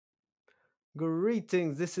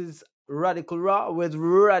Greetings, this is Radical Raw with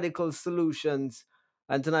Radical Solutions.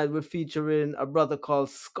 And tonight we're featuring a brother called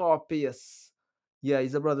Scorpius. Yeah,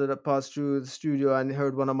 he's a brother that passed through the studio and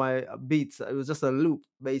heard one of my beats. It was just a loop,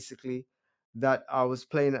 basically, that I was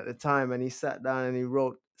playing at the time. And he sat down and he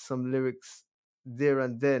wrote some lyrics there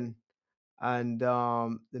and then. And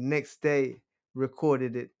the next day,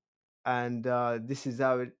 recorded it. And this is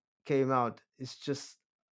how it came out. It's just,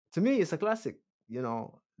 to me, it's a classic. You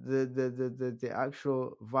know, the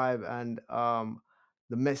actual vibe and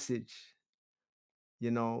the message. You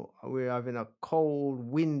know, we're having a cold,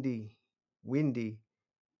 windy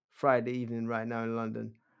Friday evening right now in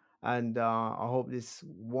London, and I hope this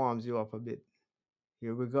warms you up a bit.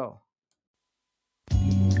 Here we go.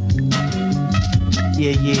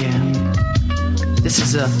 Yeah, yeah. This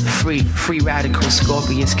is a free radical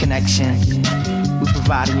Scorpius connection. We're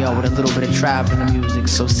providing y'all with a little bit of traveling music,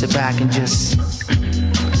 so sit back and just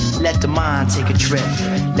let the mind take a trip.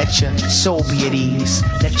 Let your soul be at ease.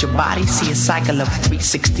 Let your body see a cycle of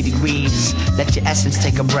 360 degrees. Let your essence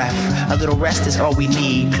take a breath. A little rest is all we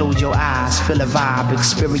need. Close your eyes, feel a vibe,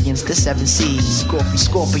 experience the seven seas.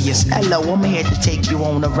 Scorpius, hello, I'm here to take you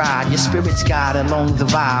on a ride. Your spirit's guide along the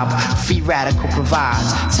vibe. Free radical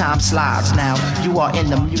provides. Time slides now. You are in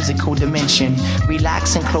the musical dimension.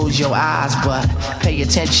 Relax and close your eyes, but pay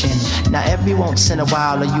attention. Now every once in a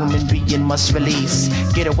while a human being must release.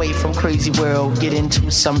 Get away from crazy world, get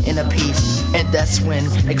into some inner peace. And that's when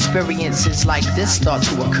experiences like this start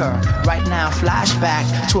to occur. Right now,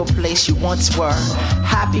 flashback to a place you once were.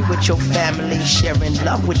 Happy with your family, sharing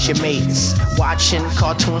love with your mates. Watching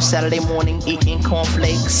cartoons Saturday morning, eating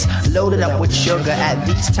cornflakes. Loaded up with sugar, at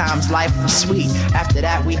these times life was sweet. After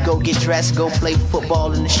that we'd go get dressed, go play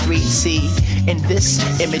football in the street. See, in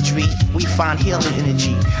this imagery, we find healing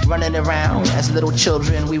energy. Running around as little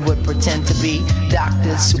children, we would pretend to be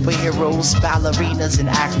doctors, superheroes, ballerinas, and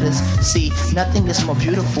actors. See, nothing is more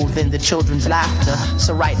beautiful than the children's laughter.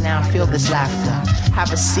 So right now, feel this laughter.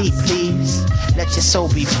 Have a seat, please. Let your soul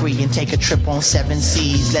be free and take a trip on seven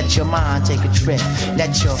seas. Let your mind take a trip.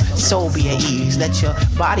 Let your soul be at ease. Let your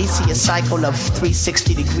body see a cycle of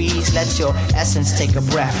 360 degrees. Let your essence take a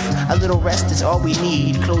breath. A little rest is all we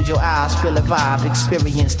need. Close your eyes, feel a vibe,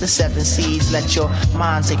 experience the seven seas. Let your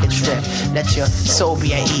mind take a trip. Let your soul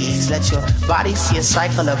be at ease. Let your body see a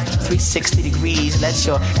cycle of 360 degrees. Let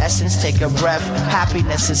your essence take a breath.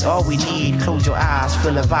 Happiness is all we need. Close your eyes,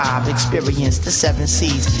 feel a vibe, experience the seven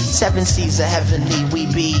seas. Seven seas are heavenly, we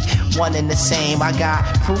be one and the same. I got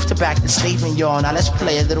proof to back the statement, y'all. Now let's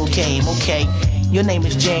play a little game, okay? Your name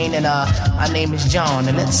is Jane and my name is John.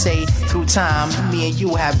 And let's say through time, me and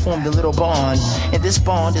you have formed a little bond. And this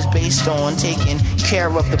bond is based on taking care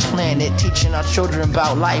of the planet, teaching our children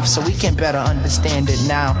about life so we can better understand it.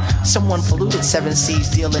 Now, someone polluted seven seas,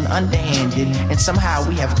 dealing underhanded. And somehow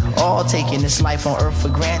we have all taken this life on earth for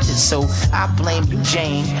granted. So I blame you,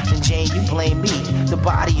 Jane, and Jane, you blame me. The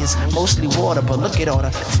body is mostly water, but look at all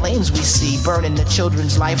the flames we see, burning the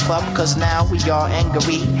children's life up, cause now we are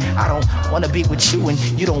angry. I don't wanna be with you and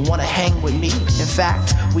you don't wanna hang with me. In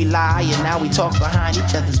fact, we lie and now we talk behind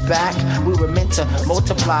each other's back. We were meant to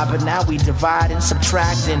multiply, but now we divide and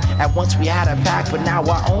subtract. And at once we had a pact, but now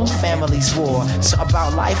our own families war. So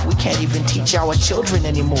about life we can't even teach our children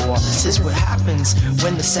anymore. This is what happens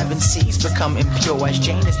when the seven seas become impure. As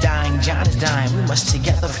Jane is dying, John is dying, we must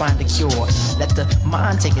together find a cure. Let the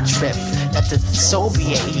mind take a trip, let the soul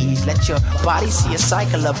be at ease. Let your body see a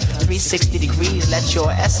cycle of 360 degrees. Let your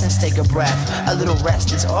essence take a breath. A little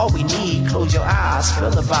rest is all we need. Close your eyes, feel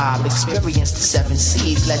the vibe, experience the seven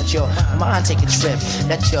seas. Let your mind take a trip,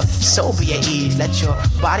 let your soul be at ease. Let your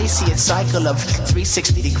body see a cycle of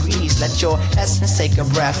 360 degrees. Let your essence take a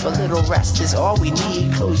breath. A little rest is all we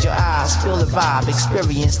need. Close your eyes, feel the vibe,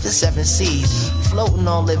 experience the seven seas. Floating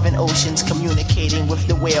on living oceans, communicating with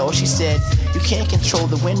the whale. She said, you can't control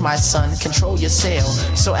the wind, my son, control your sail.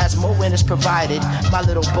 So as more wind is provided, my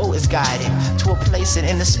little boat is guided to a place in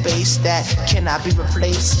inner space that cannot be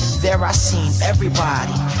replaced. There I seen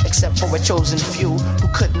everybody except for a chosen few who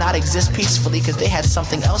could not exist peacefully because they had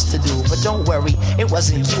something else to do. But don't worry, it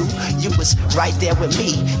wasn't you. You was right there with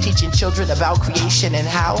me, teaching children about creation and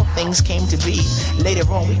how things came to be.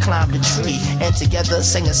 Later on we climbed a tree and together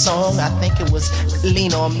sang a song. I think it was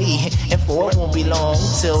Lean on Me. And for it won't be long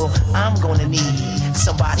till I'm gonna need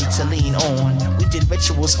somebody to lean on. We did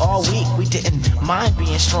rituals all week, we didn't mind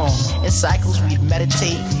being strong. In cycles we'd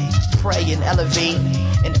meditate, pray and elevate,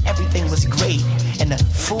 and everything was great. And the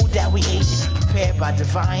food that we ate, prepared by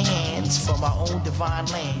divine hands from our own divine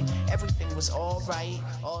land. Everything was all right,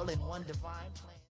 all in one divine plan.